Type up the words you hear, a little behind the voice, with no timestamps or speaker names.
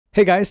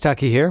Hey guys,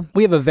 Taki here.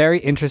 We have a very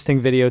interesting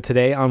video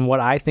today on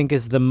what I think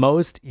is the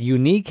most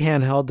unique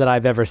handheld that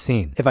I've ever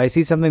seen. If I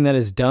see something that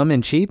is dumb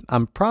and cheap,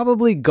 I'm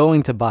probably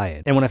going to buy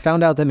it. And when I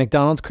found out that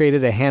McDonald's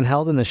created a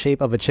handheld in the shape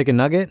of a chicken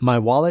nugget, my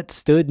wallet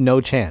stood no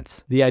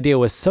chance. The idea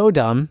was so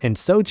dumb and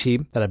so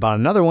cheap that I bought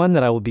another one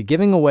that I will be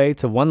giving away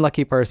to one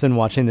lucky person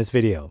watching this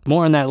video.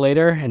 More on that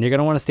later, and you're going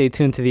to want to stay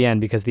tuned to the end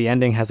because the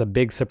ending has a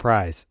big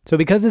surprise. So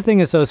because this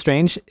thing is so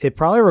strange, it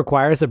probably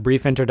requires a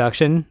brief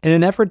introduction. In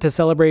an effort to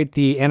celebrate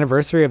the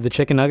anniversary of the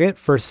chicken nugget,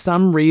 for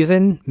some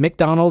reason,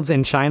 McDonald's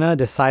in China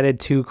decided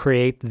to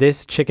create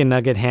this chicken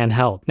nugget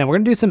handheld. Now we're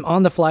going to do some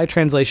on-the-fly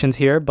translations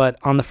here, but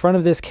on the front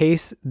of this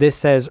case, this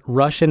says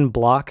Russian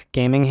block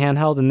gaming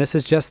handheld, and this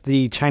is just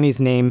the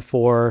Chinese name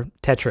for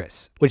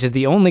Tetris, which is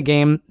the only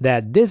game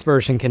that this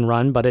version can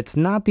run, but it's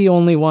not the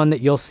only one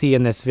that you'll see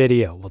in this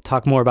video. We'll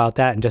talk more about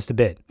that in just a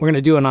bit. We're going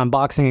to do an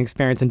unboxing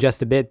experience in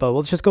just a bit, but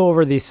let's just go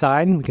over the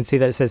side. We can see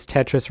that it says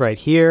Tetris right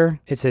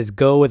here. It says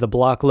Go with a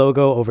block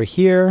logo over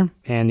here,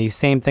 and the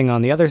same thing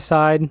on the other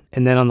side.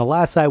 And then on the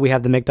last side, we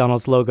have the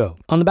McDonald's logo.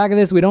 On the back of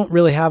this, we don't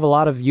really have a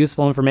lot of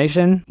useful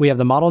information. We have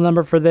the model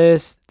number for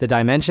this, the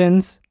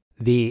dimensions,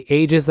 the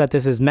ages that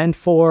this is meant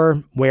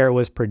for, where it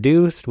was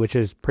produced, which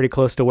is pretty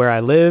close to where I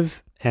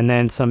live, and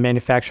then some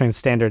manufacturing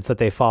standards that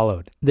they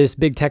followed. This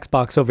big text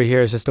box over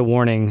here is just a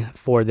warning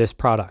for this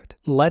product.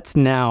 Let's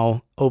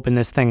now open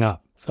this thing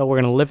up. So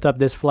we're gonna lift up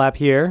this flap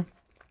here.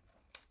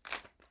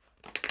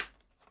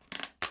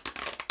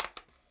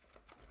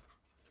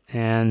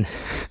 And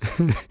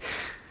and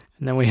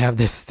then we have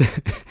this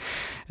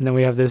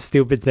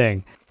stupid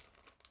thing.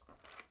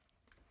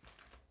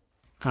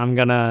 I'm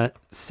gonna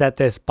set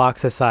this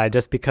box aside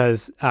just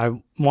because I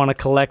want to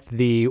collect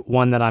the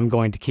one that I'm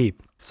going to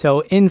keep. So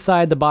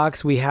inside the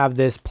box, we have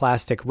this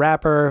plastic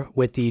wrapper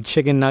with the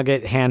Chicken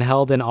Nugget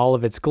Handheld in all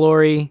of its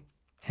glory.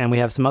 And we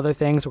have some other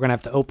things. We're gonna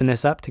have to open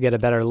this up to get a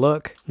better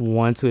look.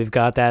 Once we've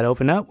got that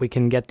open up, we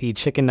can get the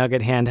Chicken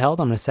Nugget Handheld.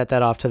 I'm gonna set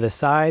that off to the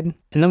side.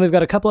 And then we've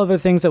got a couple other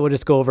things that we'll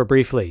just go over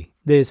briefly.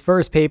 This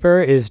first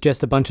paper is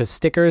just a bunch of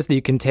stickers that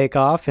you can take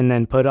off and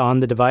then put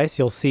on the device.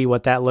 You'll see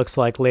what that looks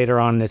like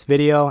later on in this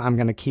video. I'm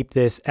gonna keep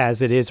this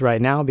as it is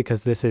right now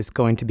because this is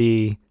going to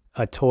be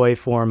a toy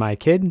for my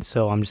kid.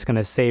 So I'm just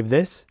gonna save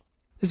this.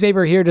 This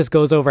paper here just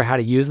goes over how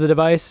to use the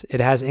device.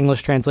 It has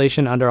English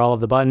translation under all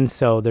of the buttons,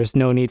 so there's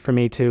no need for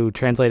me to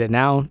translate it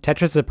now.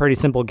 Tetris is a pretty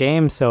simple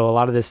game, so a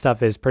lot of this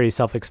stuff is pretty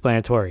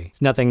self-explanatory.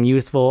 There's nothing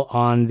useful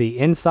on the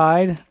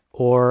inside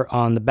or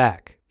on the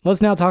back.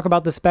 Let's now talk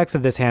about the specs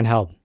of this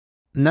handheld.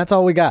 And that's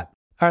all we got.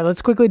 All right,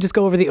 let's quickly just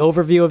go over the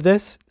overview of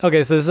this.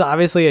 Okay, so this is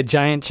obviously a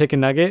giant chicken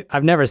nugget.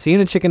 I've never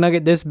seen a chicken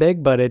nugget this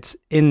big, but it's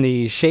in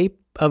the shape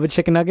of a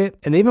chicken nugget,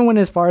 and they even went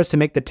as far as to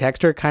make the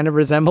texture kind of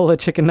resemble a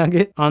chicken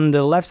nugget. On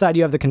the left side,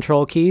 you have the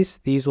control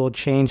keys. These will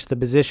change the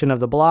position of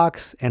the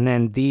blocks, and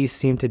then these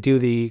seem to do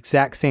the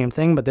exact same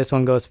thing, but this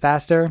one goes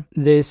faster.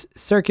 This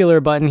circular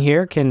button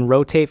here can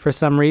rotate for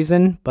some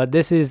reason, but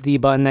this is the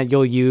button that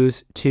you'll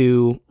use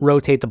to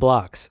rotate the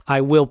blocks. I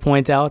will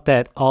point out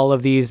that all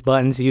of these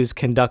buttons use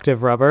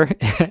conductive rubber,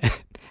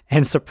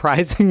 and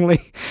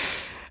surprisingly,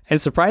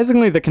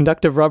 the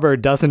conductive rubber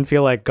doesn't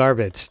feel like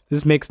garbage.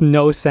 This makes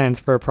no sense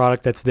for a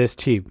product that's this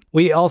cheap.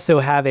 We also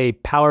have a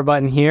power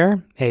button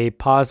here, a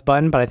pause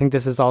button, but I think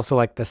this is also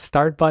like the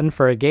start button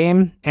for a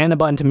game, and a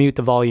button to mute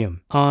the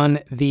volume. On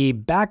the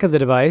back of the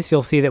device,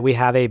 you'll see that we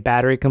have a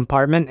battery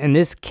compartment, and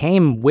this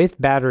came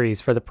with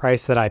batteries for the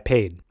price that I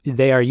paid.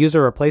 They are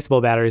user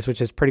replaceable batteries, which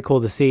is pretty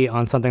cool to see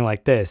on something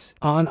like this.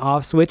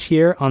 On-off switch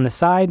here on the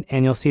side,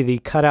 and you'll see the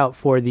cutout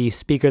for the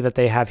speaker that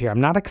they have here. I'm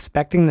not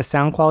expecting the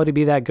sound quality to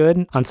be that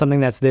good on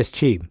something that's this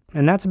cheap.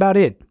 And that's about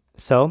it.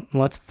 So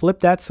let's flip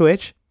that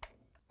switch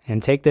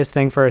and take this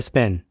thing for a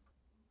spin.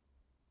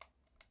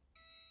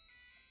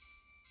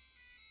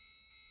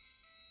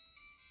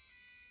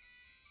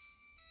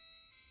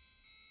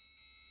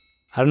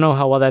 I don't know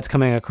how well that's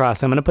coming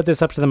across. I'm gonna put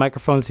this up to the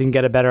microphone so you can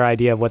get a better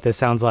idea of what this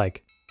sounds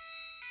like.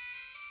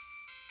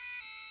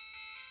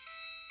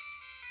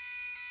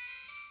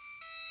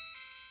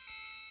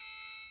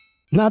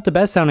 Not the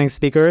best sounding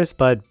speakers,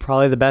 but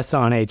probably the best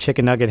on a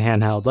chicken nugget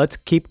handheld. Let's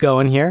keep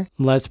going here.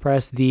 Let's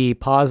press the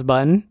pause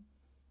button,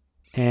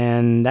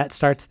 and that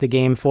starts the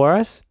game for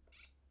us.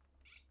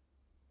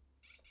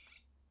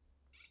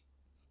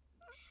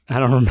 I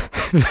don't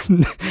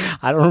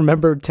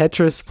remember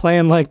Tetris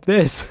playing like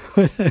this.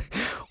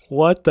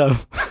 What the?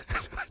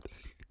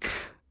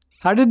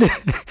 How did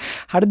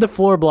the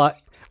floor block?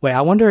 Wait,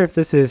 I wonder if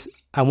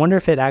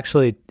it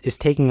actually is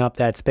taking up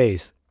that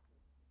space.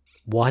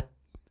 What?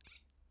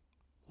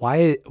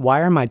 Why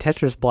are my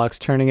Tetris blocks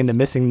turning into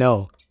missing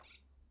no?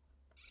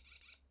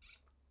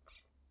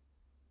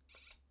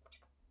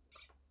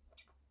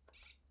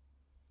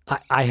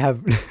 I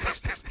have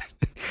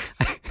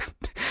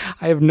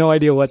I have no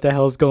idea what the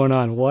hell's going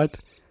on. What?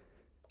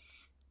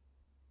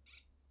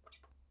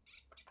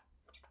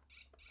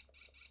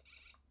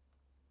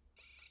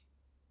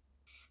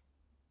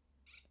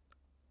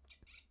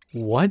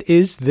 What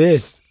is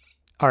this?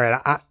 All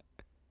right,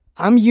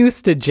 I'm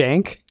used to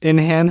jank in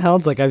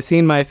handhelds. Like, I've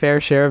seen my fair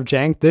share of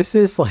jank. This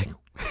is like...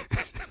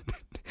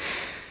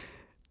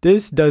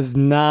 This does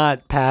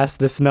not pass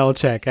the smell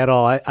check at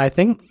all. I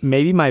think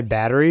maybe my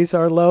batteries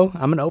are low.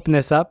 I'm going to open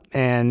this up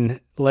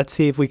and let's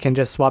see if we can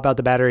just swap out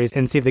the batteries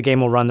and see if the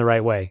game will run the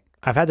right way.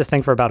 I've had this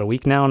thing for about a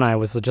week now and I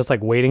was just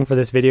like waiting for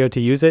this video to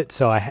use it.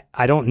 So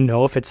I don't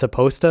know if it's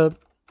supposed to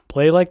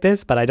play like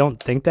this, but I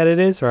don't think that it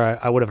is, or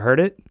I would have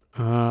heard it.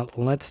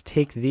 Let's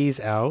take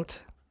these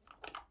out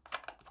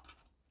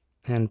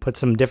and put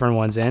some different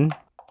ones in.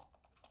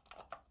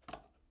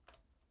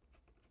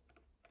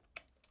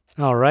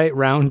 All right,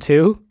 round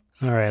 2.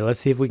 All right, let's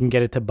see if we can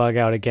get it to bug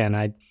out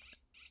again.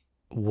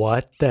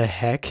 What the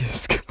heck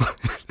is going on?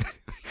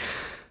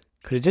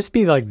 Could it just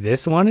be like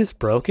this one is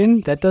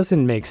broken? That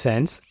doesn't make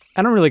sense.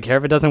 I don't really care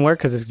if it doesn't work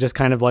because it's just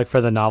kind of like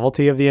for the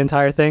novelty of the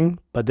entire thing.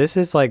 But this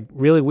is like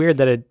really weird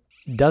that it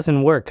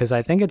doesn't work because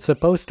I think it's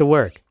supposed to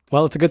work.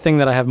 Well, it's a good thing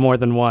that I have more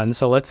than one.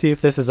 So let's see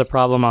if this is a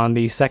problem on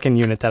the second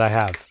unit that I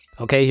have.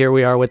 Okay, here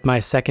we are with my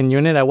second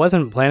unit. I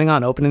wasn't planning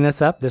on opening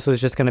this up. This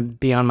was just going to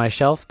be on my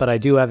shelf, but I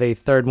do have a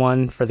third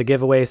one for the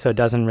giveaway, so it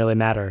doesn't really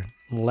matter.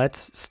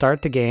 Let's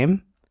start the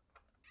game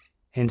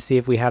and see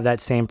if we have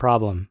that same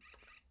problem.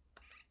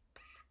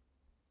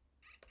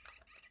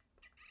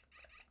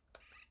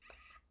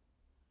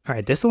 All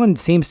right, this one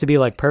seems to be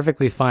like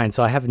perfectly fine,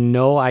 so I have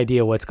no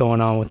idea what's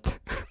going on with,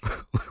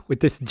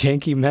 with this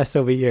janky mess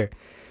over here.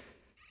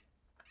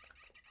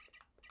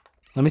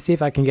 Let me see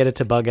if I can get it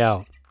to bug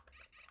out.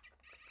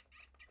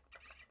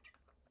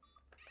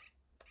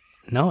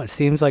 No, it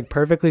seems like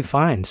perfectly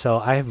fine. So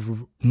I have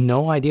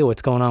no idea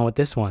what's going on with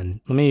this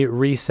one. Let me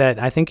reset.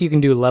 I think you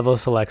can do level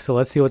select. So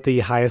let's see what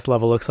the highest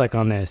level looks like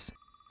on this.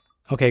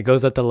 Okay, it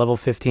goes up to level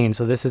 15.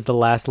 So this is the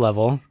last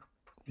level.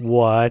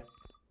 What?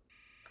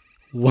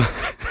 What?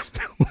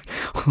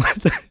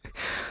 What the?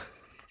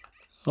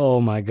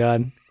 Oh my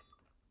God.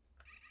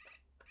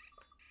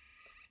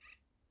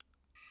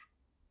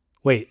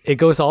 Wait, it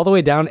goes all the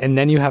way down and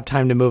then you have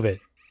time to move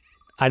it.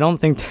 I don't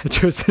think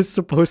Tetris is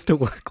supposed to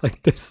work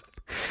like this.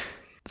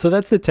 So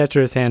that's the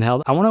Tetris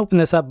handheld. I want to open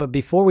this up, but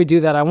before we do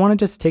that, I want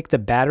to just take the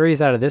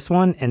batteries out of this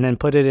one and then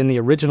put it in the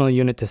original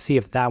unit to see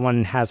if that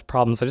one has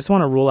problems. I just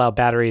want to rule out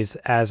batteries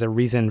as a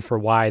reason for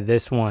why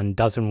this one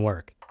doesn't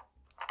work.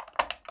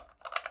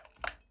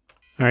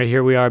 All right,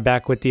 here we are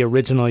back with the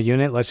original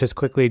unit. Let's just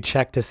quickly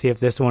check to see if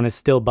this one is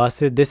still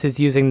busted. This is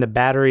using the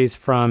batteries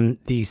from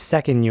the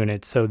second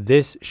unit, so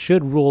this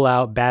should rule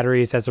out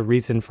batteries as a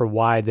reason for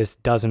why this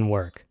doesn't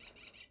work.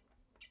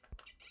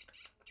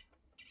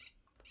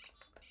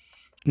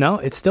 No,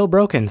 it's still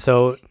broken.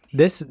 So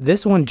this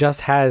one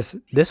just has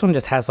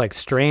like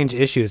strange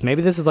issues.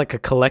 Maybe this is like a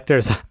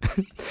collector's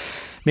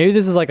maybe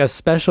this is like a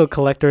special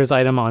collector's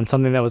item on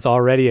something that was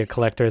already a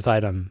collector's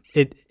item.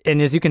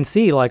 And as you can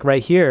see, like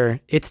right here,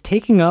 it's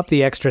taking up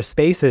the extra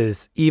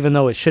spaces even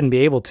though it shouldn't be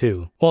able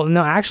to. Well,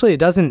 no, actually it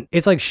doesn't.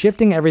 It's like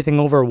shifting everything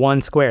over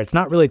one square. It's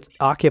not really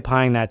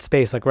occupying that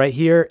space. Like right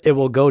here, it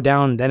will go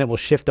down, then it will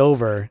shift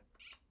over.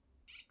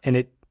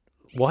 And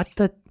what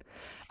the?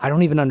 I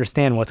don't even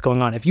understand what's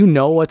going on. If you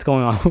know what's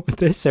going on with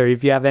this, or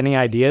if you have any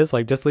ideas,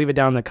 like just leave it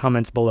down in the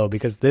comments below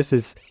because this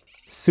is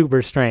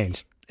super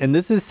strange. And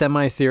this is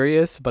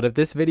semi-serious, but if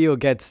this video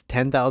gets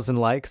 10,000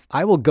 likes,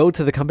 I will go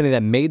to the company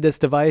that made this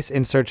device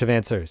in search of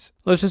answers.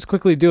 Let's just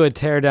quickly do a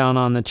teardown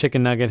on the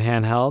Chicken Nugget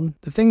Handheld.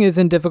 The thing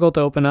isn't difficult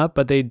to open up,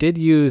 but they did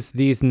use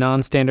these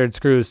non-standard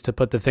screws to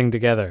put the thing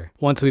together.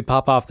 Once we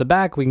pop off the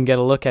back, we can get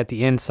a look at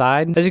the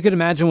inside. As you could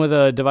imagine with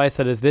a device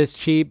that is this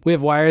cheap, we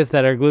have wires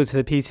that are glued to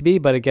the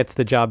PCB, but it gets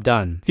the job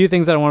done. A few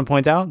things that I want to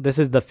point out. This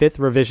is the 5th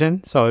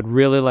revision, so I would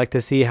really like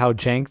to see how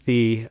jank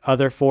the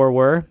other 4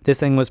 were. This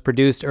thing was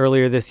produced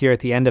earlier this year at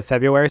the end of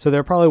February, so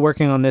they're probably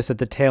working on this at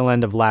the tail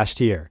end of last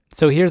year.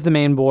 So here's the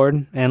main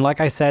board, and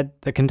like I said,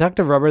 the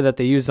conductive rubber that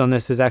they used on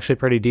this is actually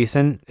pretty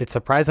decent. It's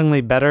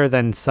surprisingly better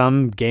than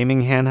some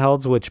gaming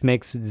handhelds, which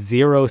makes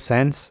 0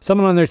 sense.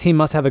 Someone on their team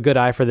must have a good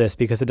eye for this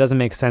because it doesn't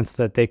make sense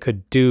that they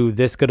could do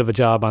this good of a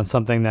job on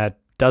something that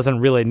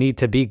doesn't really need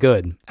to be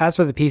good. As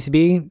for the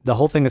PCB, the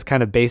whole thing is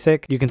kind of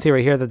basic. You can see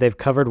right here that they've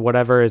covered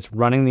whatever is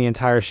running the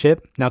entire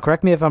chip. Now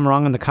correct me if I'm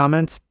wrong in the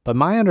comments, but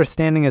my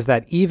understanding is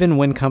that even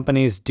when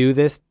companies do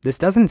this, this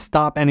doesn't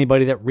stop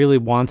anybody that really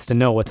wants to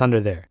know what's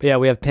under there. But yeah,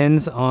 we have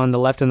pins on the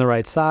left and the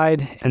right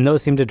side, and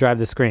those seem to drive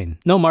the screen.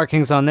 No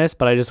markings on this,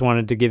 but I just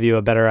wanted to give you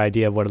a better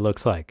idea of what it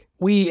looks like.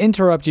 We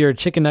interrupt your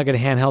Chicken Nugget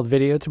Handheld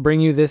video to bring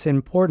you this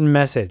important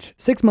message.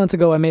 6 months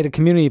ago, I made a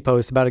community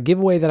post about a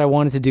giveaway that I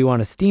wanted to do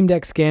on a Steam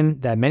Deck skin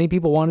that many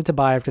people wanted to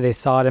buy after they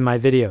saw it in my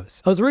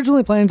videos. I was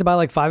originally planning to buy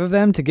like 5 of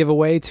them to give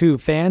away to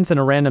fans in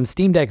a random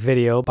Steam Deck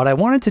video, but I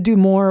wanted to do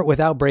more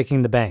without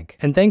breaking the bank.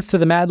 And thanks to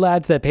the mad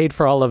lads that paid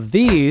for all of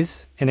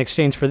these In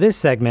exchange for this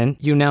segment,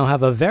 you now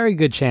have a very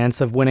good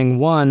chance of winning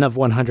 1 of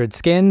 100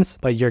 skins,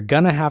 but you're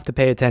gonna have to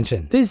pay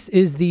attention. This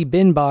is the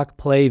Binbok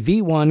Play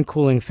V1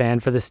 cooling fan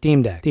for the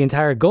Steam Deck. The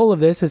entire goal of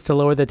this is to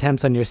lower the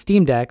temps on your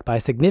Steam Deck by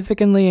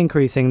significantly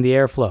increasing the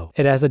airflow.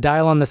 It has a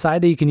dial on the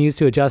side that you can use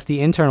to adjust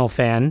the internal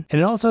fan, and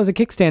it also has a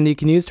kickstand that you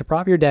can use to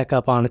prop your deck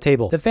up on a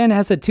table. The fan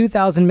has a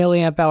 2000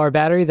 milliamp hour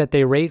battery that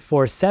they rate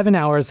for 7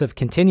 hours of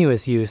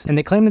continuous use, and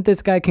they claim that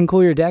this guy can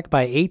cool your deck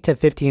by 8 to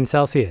 15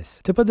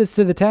 Celsius. To put this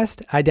to the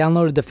test, I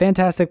downloaded the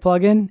Fantastic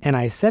plugin, and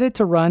I set it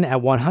to run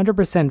at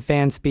 100%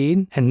 fan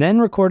speed, and then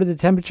recorded the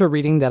temperature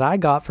reading that I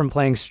got from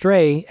playing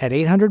Stray at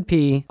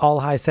 800p, all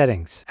high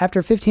settings.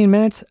 After 15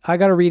 minutes, I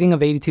got a reading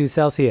of 82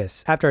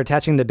 Celsius. After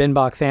attaching the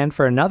Binbok fan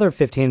for another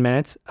 15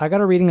 minutes, I got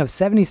a reading of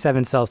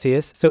 77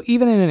 Celsius, so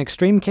even in an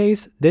extreme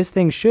case, this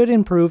thing should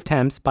improve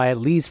temps by at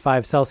least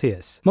 5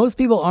 Celsius. Most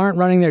people aren't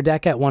running their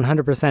deck at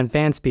 100%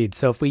 fan speed,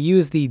 so if we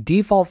use the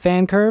default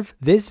fan curve,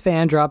 this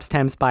fan drops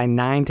temps by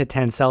 9 to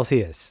 10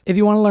 Celsius. If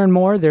you want to learn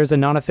more, there's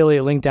a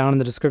non-affiliate link down in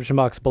the description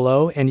box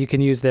below, and you can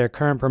use their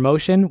current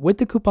promotion with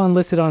the coupon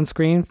listed on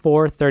screen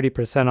for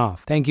 30%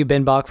 off. Thank you,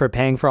 Binbok, for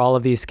paying for all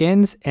of these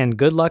skins, and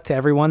good luck to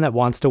everyone that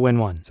wants to win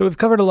one. So we've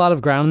covered a lot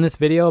of ground in this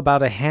video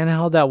about a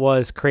handheld that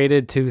was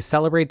created to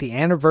celebrate the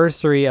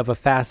anniversary of a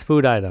fast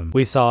food item.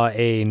 We saw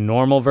a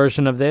normal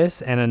version of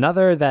this and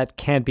another that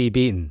can't be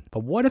beaten.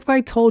 But what if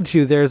I told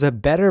you there's a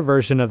better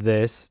version of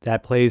this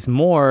that plays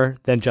more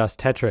than just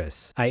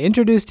Tetris? I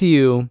introduced to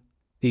you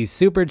the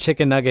Super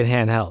Chicken Nugget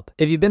Handheld.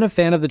 If you've been a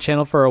fan of the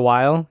channel for a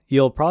while,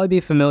 you'll probably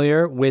be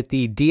familiar with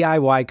the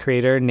DIY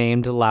creator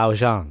named Lao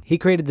Zhang. He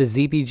created the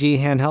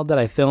ZPG handheld that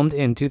I filmed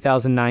in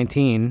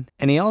 2019,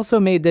 and he also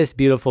made this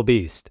beautiful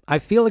beast. I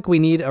feel like we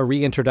need a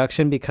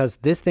reintroduction because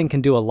this thing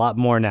can do a lot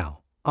more now.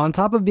 On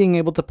top of being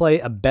able to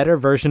play a better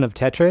version of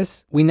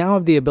Tetris, we now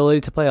have the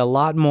ability to play a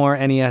lot more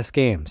NES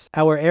games.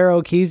 Our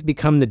arrow keys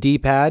become the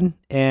D-pad,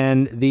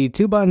 and the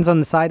 2 buttons on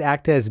the side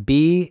act as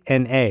B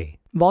and A.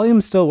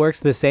 Volume still works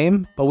the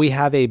same, but we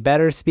have a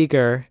better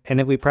speaker, and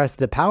if we press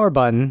the power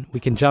button, we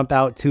can jump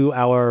out to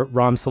our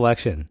ROM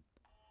selection.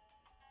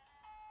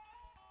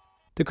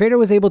 The creator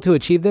was able to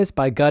achieve this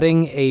by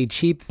gutting a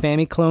cheap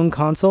Famiclone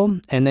console,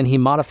 and then he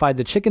modified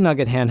the Chicken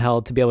Nugget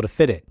handheld to be able to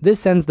fit it. This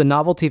sends the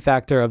novelty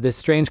factor of this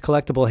strange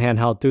collectible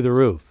handheld through the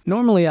roof.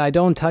 Normally, I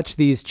don't touch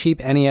these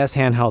cheap NES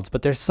handhelds,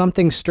 but there's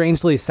something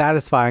strangely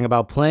satisfying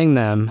about playing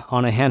them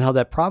on a handheld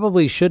that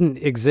probably shouldn't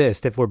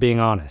exist if we're being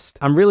honest.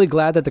 I'm really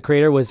glad that the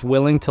creator was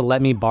willing to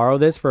let me borrow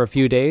this for a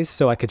few days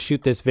so I could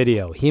shoot this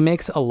video. He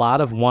makes a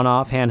lot of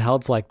one-off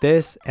handhelds like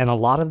this, and a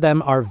lot of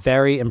them are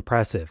very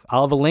impressive.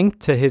 I'll have a link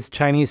to his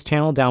Chinese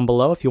channel down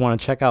below if you want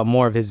to check out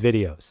more of his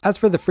videos. As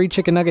for the free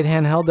Chicken Nugget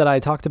handheld that I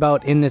talked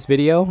about in this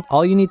video,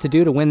 all you need to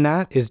do to win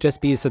that is just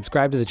be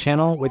subscribed to the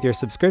channel with your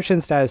subscription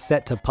status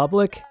set to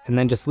public, and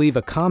then just leave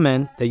a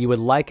comment that you would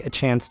like a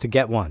chance to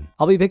get one.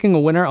 I'll be picking a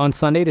winner on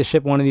Sunday to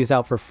ship one of these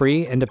out for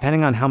free, and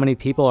depending on how many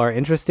people are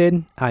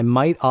interested, I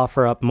might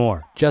offer up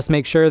more. Just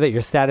make sure that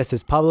your status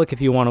is public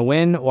if you want to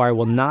win, or I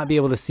will not be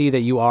able to see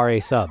that you are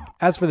a sub.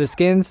 As for the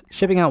skins,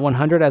 shipping out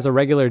 100 as a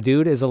regular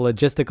dude is a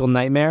logistical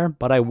nightmare,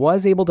 but I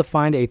was able to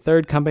find a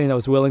third company that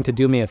was willing to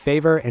do me a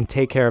favor and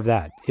take care of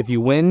that. If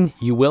you win,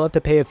 you will have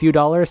to pay a few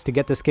dollars to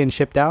get the skin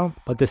shipped out,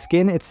 but the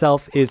skin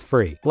itself is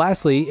free.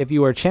 Lastly, if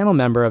you were a channel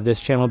member of this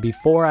channel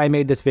before I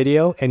made this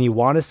video and you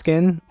want a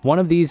skin, one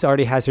of these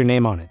already has your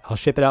name on it. I'll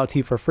ship it out to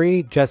you for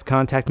free. Just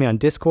contact me on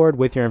Discord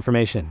with your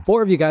information.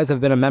 4 of you guys have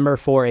been a member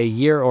for a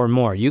year or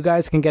more. You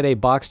guys can get a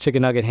box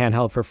Chicken Nugget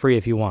handheld for free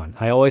if you want.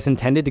 I always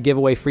intended to give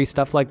away free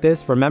stuff like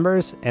this for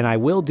members, and I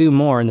will do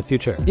more in the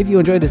future. If you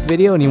enjoyed this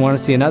video and you want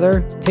to see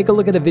another, take a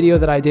look at the video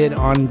that I did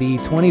on the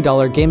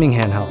 $20 gaming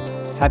handheld.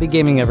 Happy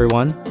gaming,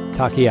 everyone.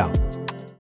 Taki out.